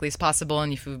up as quickly as possible,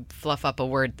 and if you fluff up a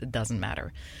word, it doesn't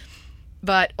matter.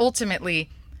 But ultimately,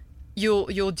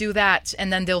 you'll do that,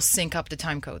 and then they'll sync up the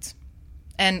time codes.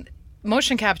 And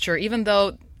motion capture, even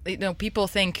though people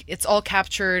think it's all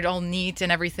captured, all neat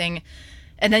and everything,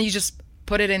 and then you just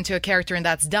put it into a character and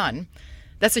that's done.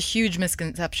 That's a huge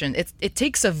misconception. It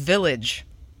takes a village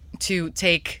to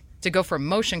go from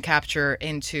motion capture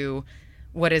into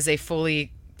what is a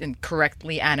fully and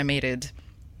correctly animated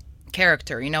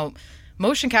character.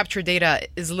 Motion capture data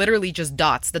is literally just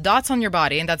dots. The dots on your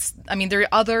body, and there are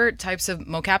other types of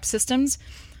mocap systems,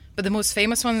 but the most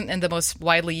famous one and the most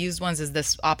widely used ones is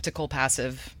this optical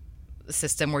passive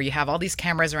system where you have all these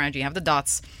cameras around you, you have the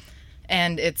dots,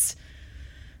 and you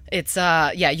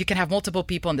can have multiple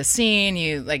people in the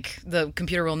scene. The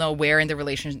computer will know where in the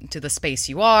relation to the space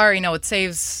you are. It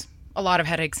saves a lot of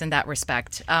headaches in that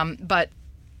respect. But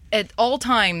at all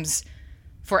times,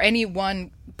 for any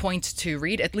one point to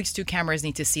read, at least two cameras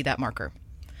need to see that marker.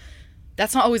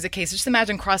 That's not always the case. Just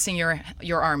imagine crossing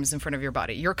your arms in front of your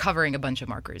body. You're covering a bunch of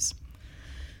markers.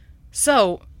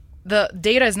 So the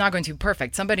data is not going to be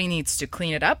perfect. Somebody needs to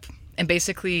clean it up and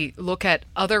basically look at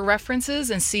other references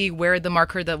and see where the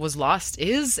marker that was lost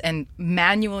is and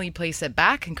manually place it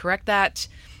back and correct that.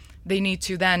 They need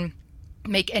to then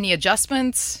make any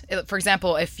adjustments. For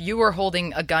example, if you were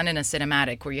holding a gun in a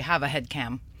cinematic where you have a head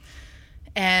cam,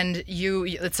 and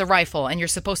it's a rifle and you're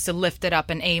supposed to lift it up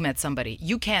and aim at somebody,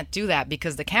 you can't do that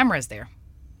because the camera's there.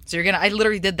 So I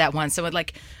literally did that once. So I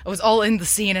was all in the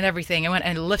scene and everything. I went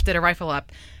and lifted a rifle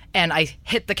up and I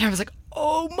hit the camera. I was like,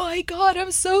 oh my God,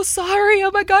 I'm so sorry.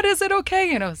 Oh my God, is it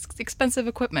okay? It's expensive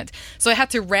equipment. So I had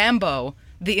to Rambo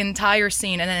the entire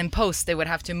scene, and then in post they would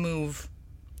have to move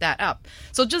that up.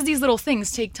 So just these little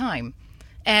things take time.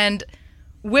 And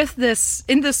with this,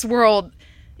 in this world,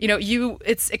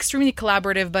 it's extremely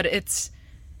collaborative, but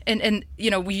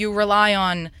you rely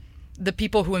on the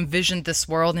people who envisioned this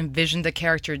world, envisioned the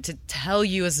character, to tell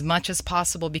you as much as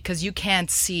possible, because you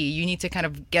can't see. You need to kind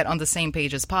of get on the same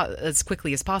page as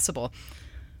quickly as possible.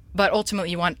 But ultimately,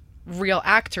 you want real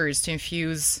actors to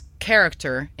infuse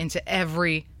character into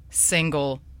every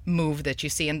single move that you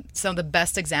see. And some of the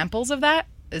best examples of that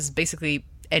is basically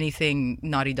anything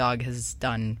Naughty Dog has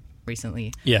done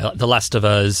recently. Yeah, The Last of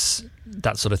Us,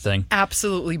 that sort of thing.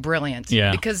 Absolutely brilliant.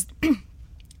 Yeah. Because,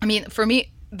 for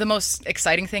me, the most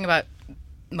exciting thing about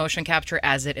motion capture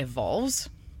as it evolves,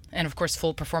 and of course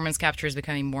full performance capture is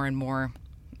becoming more and more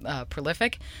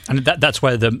prolific. And that's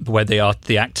where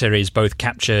the actor is both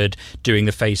captured, doing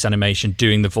the face animation,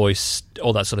 doing the voice,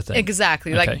 all that sort of thing.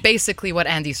 Exactly, Okay. like basically what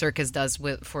Andy Serkis does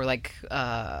for like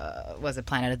was it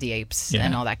Planet of the Apes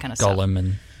and all that kind of stuff.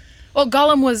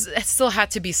 Gollum it still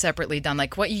had to be separately done.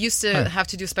 Like what you used to have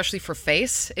to do, especially for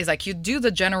face, is like you do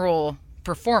the general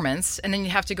performance, and then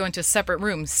you have to go into a separate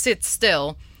room, sit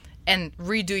still, and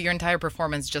redo your entire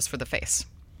performance just for the face,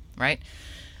 right?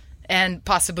 And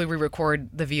possibly re-record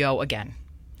the VO again.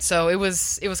 So it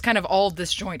was kind of all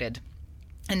disjointed.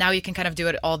 And now you can kind of do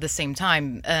it all at the same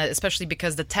time, especially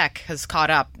because the tech has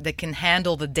caught up that can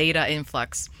handle the data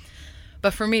influx.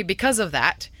 But for me, because of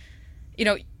that,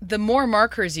 the more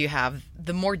markers you have,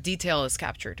 the more detail is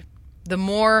captured. The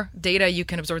more data you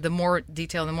can absorb, the more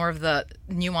detail, the more of the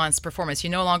nuanced performance. You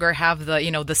no longer have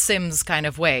the Sims kind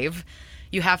of wave.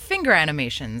 You have finger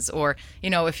animations, or,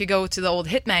 if you go to the old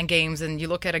Hitman games and you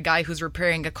look at a guy who's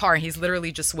repairing a car, and he's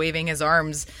literally just waving his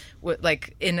arms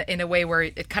like in a way where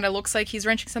it kind of looks like he's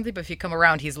wrenching something, but if you come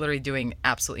around, he's literally doing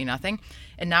absolutely nothing.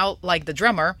 And now, like the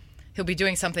drummer, he'll be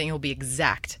doing something, he'll be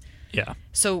exact. Yeah.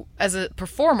 So as a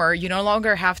performer, you no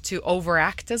longer have to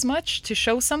overact as much to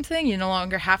show something. You no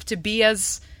longer have to be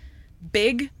as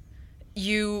big.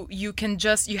 You can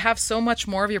you have so much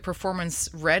more of your performance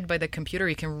read by the computer.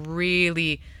 You can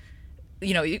really,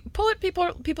 you pull at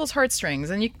people's heartstrings.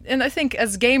 And I think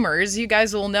as gamers, you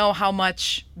guys will know how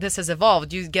much this has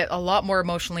evolved. You get a lot more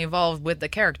emotionally involved with the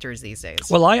characters these days.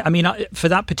 Well, I mean, for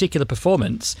that particular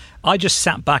performance, I just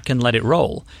sat back and let it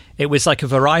roll. It was like a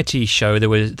variety show. There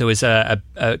was a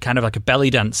kind of like a belly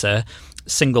dancer,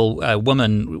 single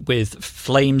woman with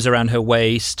flames around her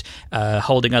waist,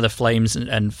 holding other flames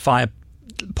and fire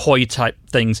poi type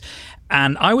things.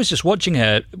 And I was just watching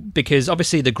her because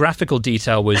obviously the graphical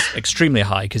detail was extremely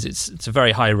high because it's a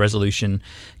very high resolution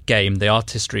game. The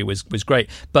artistry was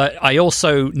great. But I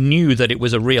also knew that it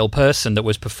was a real person that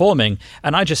was performing,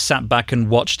 and I just sat back and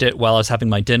watched it while I was having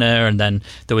my dinner, and then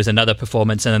there was another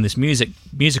performance and then this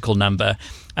musical number.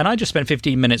 And I just spent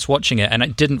 15 minutes watching it, and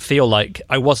it didn't feel like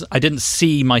I didn't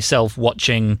see myself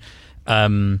watching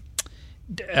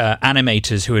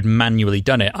animators who had manually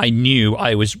done it. I knew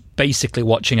I was basically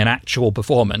watching an actual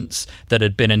performance that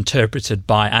had been interpreted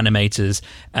by animators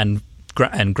and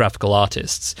graphical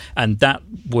artists, and that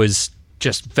was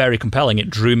just very compelling. It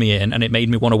drew me in, and it made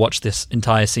me want to watch this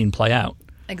entire scene play out.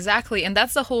 Exactly, and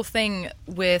that's the whole thing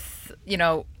with,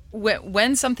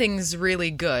 when something's really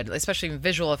good, especially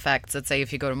visual effects. Let's say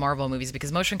if you go to Marvel movies,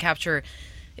 because motion capture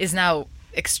is now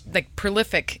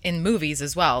prolific in movies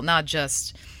as well, not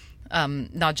just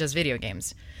video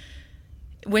games.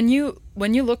 When you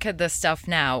look at this stuff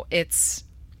now, it's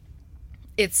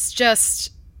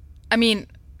just, I mean,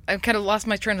 I've kind of lost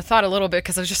my train of thought a little bit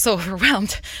because I was just so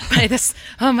overwhelmed by this.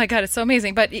 Oh my God, it's so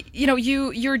amazing. But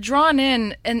you're drawn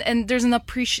in, and there's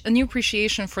a new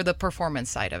appreciation for the performance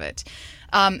side of it.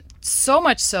 So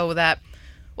much so that,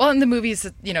 well, in the movies,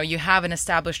 you have an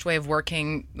established way of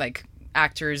working, like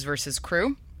actors versus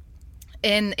crew.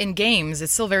 In games,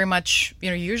 it's still very much,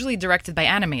 usually directed by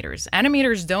animators.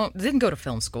 Animators didn't go to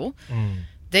film school.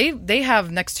 They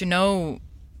have next to no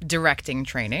directing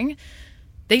training.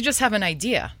 They just have an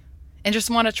idea and just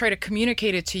want to try to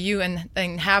communicate it to you and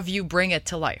have you bring it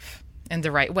to life in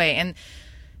the right way. And,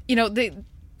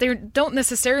 they don't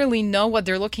necessarily know what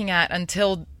they're looking at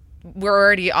until we're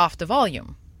already off the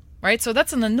volume. Right? So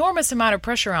that's an enormous amount of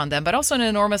pressure on them, but also an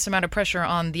enormous amount of pressure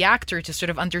on the actor to sort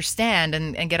of understand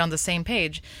and get on the same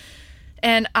page.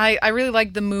 And I really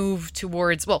like the move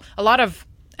towards, well, a lot of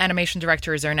animation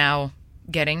directors are now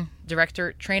getting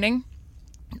director training,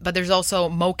 but there's also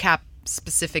mocap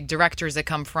specific directors that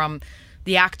come from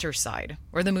the actor side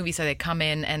or the movie side. They come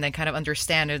in and they kind of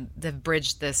understand and they've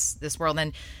bridged this world.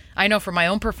 And I know from my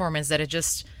own performance that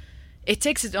it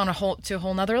takes it on to a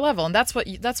whole nother level, and that's what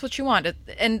you want.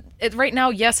 Right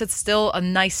now, yes, it's still a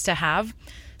nice to have.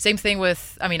 Same thing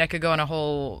with, I mean, I could go on a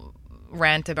whole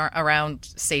rant around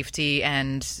safety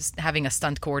and having a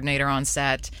stunt coordinator on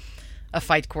set, a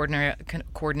fight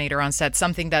coordinator on set,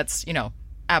 something that's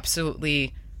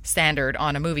absolutely standard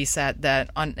on a movie set that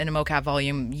in a mocap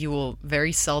volume you will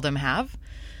very seldom have.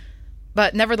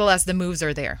 But nevertheless, the moves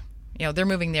are there. They're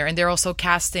moving there, and they're also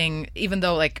casting, even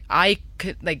though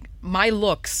my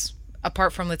looks,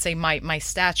 apart from, let's say, my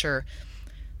stature,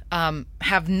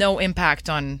 have no impact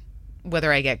on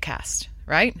whether I get cast,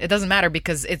 right? It doesn't matter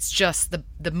because it's just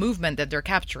the movement that they're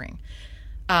capturing.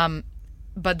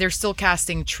 But they're still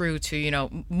casting true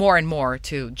to, more and more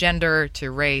to gender,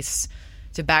 to race,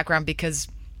 to background, because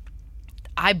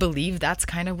I believe that's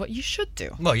kind of what you should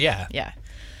do. Well, yeah. Yeah.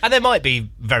 And there might be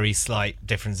very slight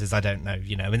differences, I don't know,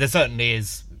 I mean, there certainly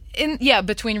is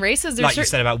Between races, there's like you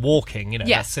said about walking, Yeah.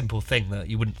 that simple thing that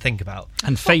you wouldn't think about.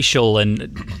 And facial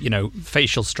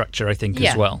facial structure, I think,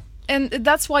 as well. And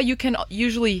that's why you can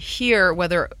usually hear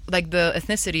whether, like, the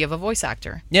ethnicity of a voice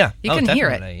actor. Yeah. You can hear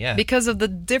it definitely, yeah. because of the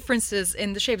differences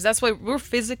in the shapes. That's why we're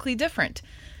physically different.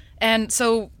 And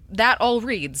so that all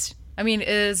reads. I mean,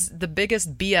 is the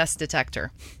biggest BS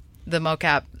detector. The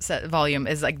mocap volume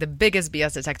is like the biggest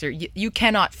BS detector. You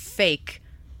cannot fake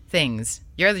things.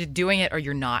 You're either doing it or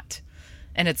you're not.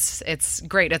 And it's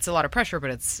great. It's a lot of pressure,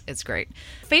 but it's great.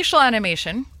 Facial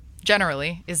animation,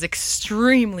 generally, is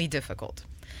extremely difficult.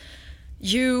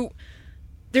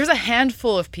 There's a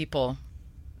handful of people,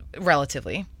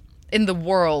 relatively, in the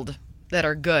world that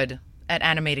are good at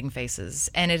animating faces,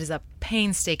 and it is a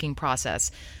painstaking process.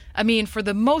 I mean, for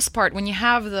the most part, when you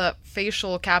have the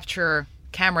facial capture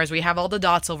cameras, we have all the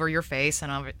dots over your face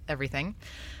and everything.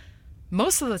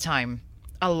 Most of the time,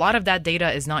 a lot of that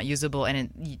data is not usable,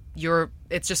 and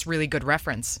it's just really good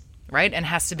reference, right? And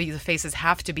the faces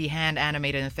have to be hand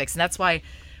animated and fixed, and that's why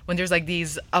when there's like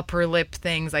these upper lip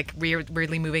things, like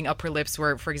weirdly moving upper lips,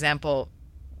 where, for example,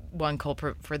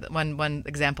 one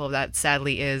example of that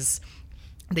sadly is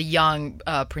the young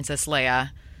Princess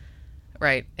Leia,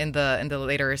 right, in the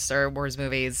later Star Wars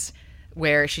movies,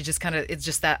 where she just it's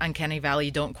just that uncanny valley.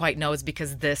 You don't quite know it's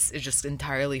because this is just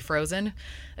entirely frozen.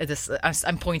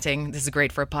 I'm pointing. This is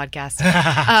great for a podcast.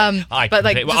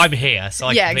 I'm here, so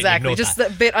I yeah, exactly. Just that.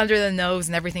 the bit under the nose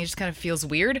and everything just kind of feels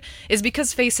weird. Is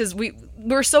because faces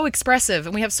we're so expressive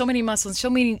and we have so many muscles, so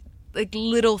many like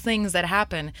little things that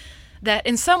happen that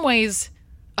in some ways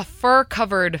a fur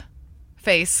covered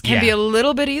face can be a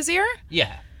little bit easier.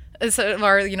 Yeah.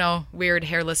 Or weird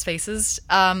hairless faces.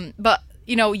 But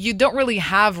you don't really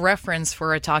have reference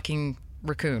for a talking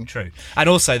raccoon. True. And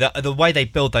also the way they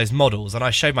build those models, and I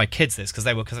showed my kids this because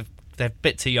they're a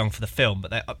bit too young for the film,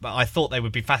 but I thought they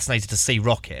would be fascinated to see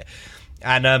Rocket.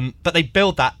 And but they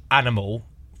build that animal,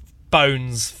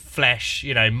 bones, flesh,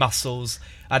 muscles,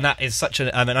 and that is such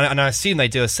and I assume they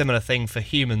do a similar thing for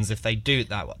humans if they do it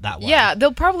that way. Yeah,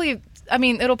 it'll probably be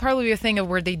a thing of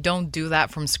where they don't do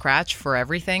that from scratch for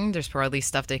everything. There's probably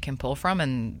stuff they can pull from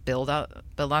and build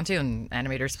onto, and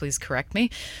animators, please correct me.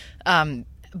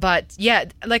 But yeah,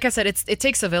 like I said, it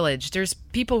takes a village. There's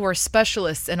people who are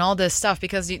specialists in all this stuff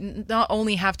because you not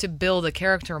only have to build a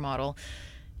character model,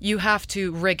 you have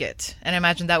to rig it. And I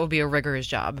imagine that would be a rigger's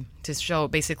job to show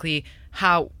basically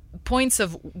how points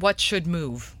of what should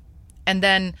move, and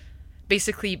then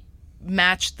basically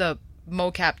match the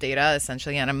mocap data,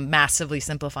 essentially, and I'm massively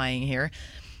simplifying here,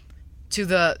 to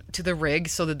the rig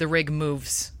so that the rig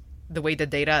moves the way the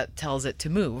data tells it to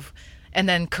move, and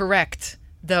then correct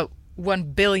the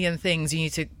 1 billion things you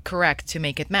need to correct to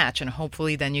make it match, and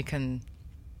hopefully then you can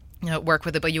work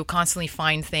with it. But you'll constantly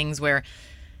find things where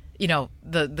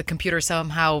the computer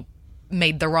somehow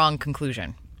made the wrong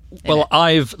conclusion. Well,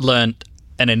 I've learned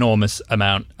an enormous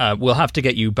amount. We'll have to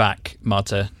get you back,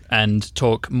 Marta, and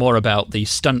talk more about the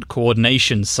stunt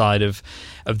coordination side of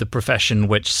the profession,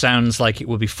 which sounds like it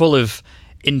will be full of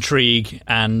intrigue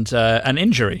and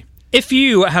injury. If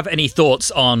you have any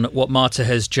thoughts on what Marta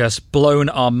has just blown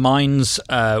our minds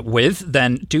with,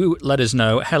 then do let us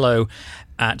know.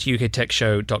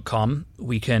 hello@uktechshow.com.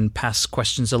 We can pass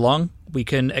questions along. We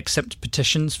can accept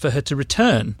petitions for her to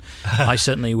return. I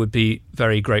certainly would be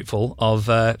very grateful of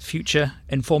future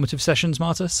informative sessions,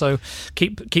 Marta. So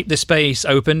keep this space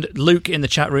open. Luke in the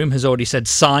chat room has already said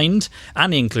signed,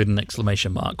 and he included an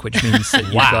exclamation mark, which means that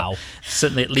you've got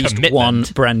certainly at least one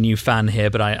brand new fan here.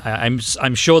 But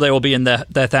I'm sure they will be in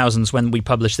their thousands when we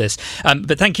publish this.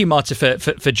 But thank you, Marta,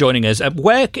 for joining us.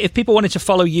 Where, if people wanted to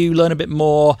follow you, learn a bit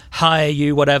more, hire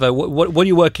you, whatever, what are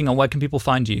you working on? Where can people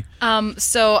find you?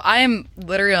 So I am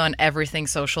literally on everything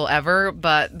social ever,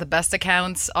 but the best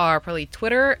accounts are probably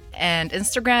Twitter and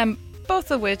Instagram,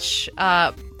 both of which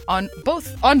on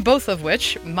both of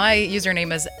which my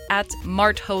username is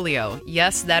 @martholio.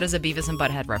 Yes, that is a Beavis and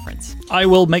Butthead reference. I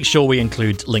will make sure we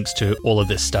include links to all of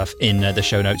this stuff in the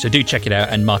show notes, so do check it out.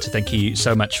 And Marta, thank you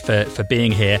so much for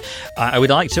being here. I would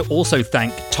like to also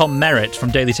thank Tom Merritt from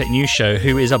Daily Tech News Show,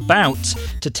 who is about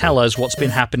to tell us what's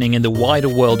been happening in the wider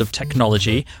world of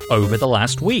technology over the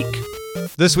last week.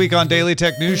 This week on Daily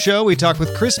Tech News Show, we talk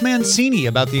with Chris Mancini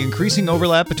about the increasing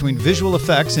overlap between visual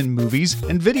effects in movies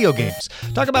and video games.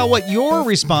 Talk about what your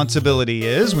responsibility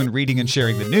is when reading and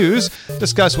sharing the news.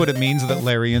 Discuss what it means that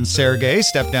Larry and Sergey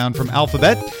stepped down from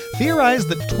Alphabet. Theorize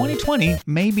that 2020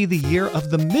 may be the year of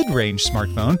the mid-range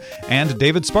smartphone. And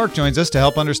David Spark joins us to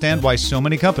help understand why so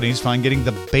many companies find getting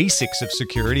the basics of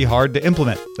security hard to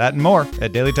implement. That and more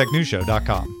at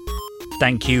dailytechnewsshow.com.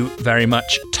 Thank you very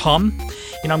much, Tom.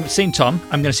 You know, I'm seeing Tom.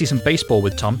 I'm going to see some baseball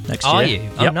with Tom next year. Are you?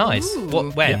 Oh, nice.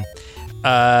 When?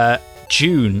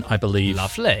 June, I believe.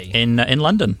 Lovely. In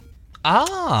London.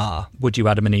 Ah. Would you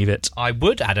Adam and Eve it? I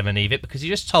would Adam and Eve it because you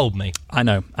just told me. I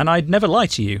know. And I'd never lie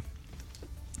to you.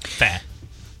 Fair.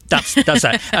 That's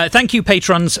that. Thank you,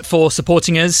 patrons, for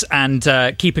supporting us and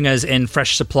keeping us in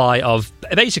fresh supply of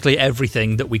basically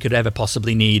everything that we could ever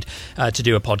possibly need to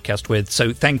do a podcast with.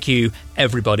 So thank you,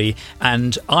 everybody.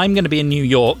 And I'm going to be in New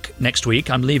York next week.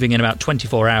 I'm leaving in about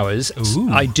 24 hours. Ooh.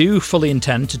 I do fully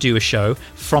intend to do a show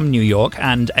from New York,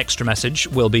 and Extra Message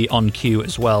will be on cue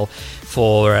as well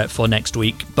for next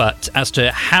week. But as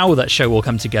to how that show will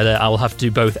come together, I will have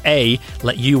to both A,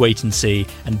 let you wait and see,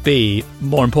 and B,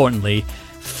 more importantly,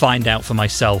 find out for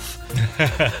myself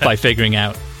by figuring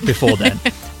out before then.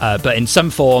 But in some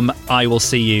form, I will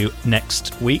see you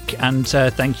next week, and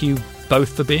thank you both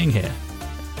for being here.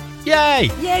 Yay!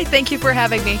 Yay, thank you for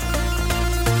having me.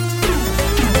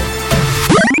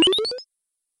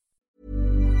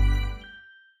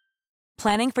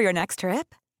 Planning for your next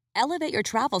trip? Elevate your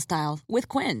travel style with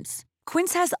Quince.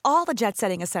 Quince has all the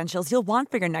jet-setting essentials you'll want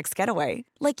for your next getaway,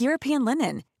 like European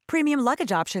linen, premium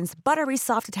luggage options, buttery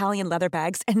soft Italian leather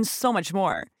bags, and so much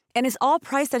more. And is all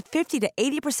priced at 50 to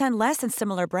 80% less than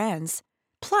similar brands.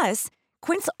 Plus,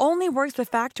 Quince only works with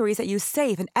factories that use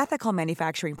safe and ethical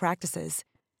manufacturing practices.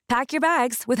 Pack your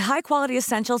bags with high-quality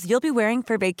essentials you'll be wearing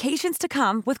for vacations to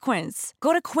come with Quince.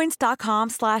 Go to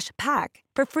quince.com/pack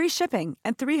for free shipping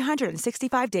and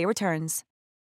 365-day returns.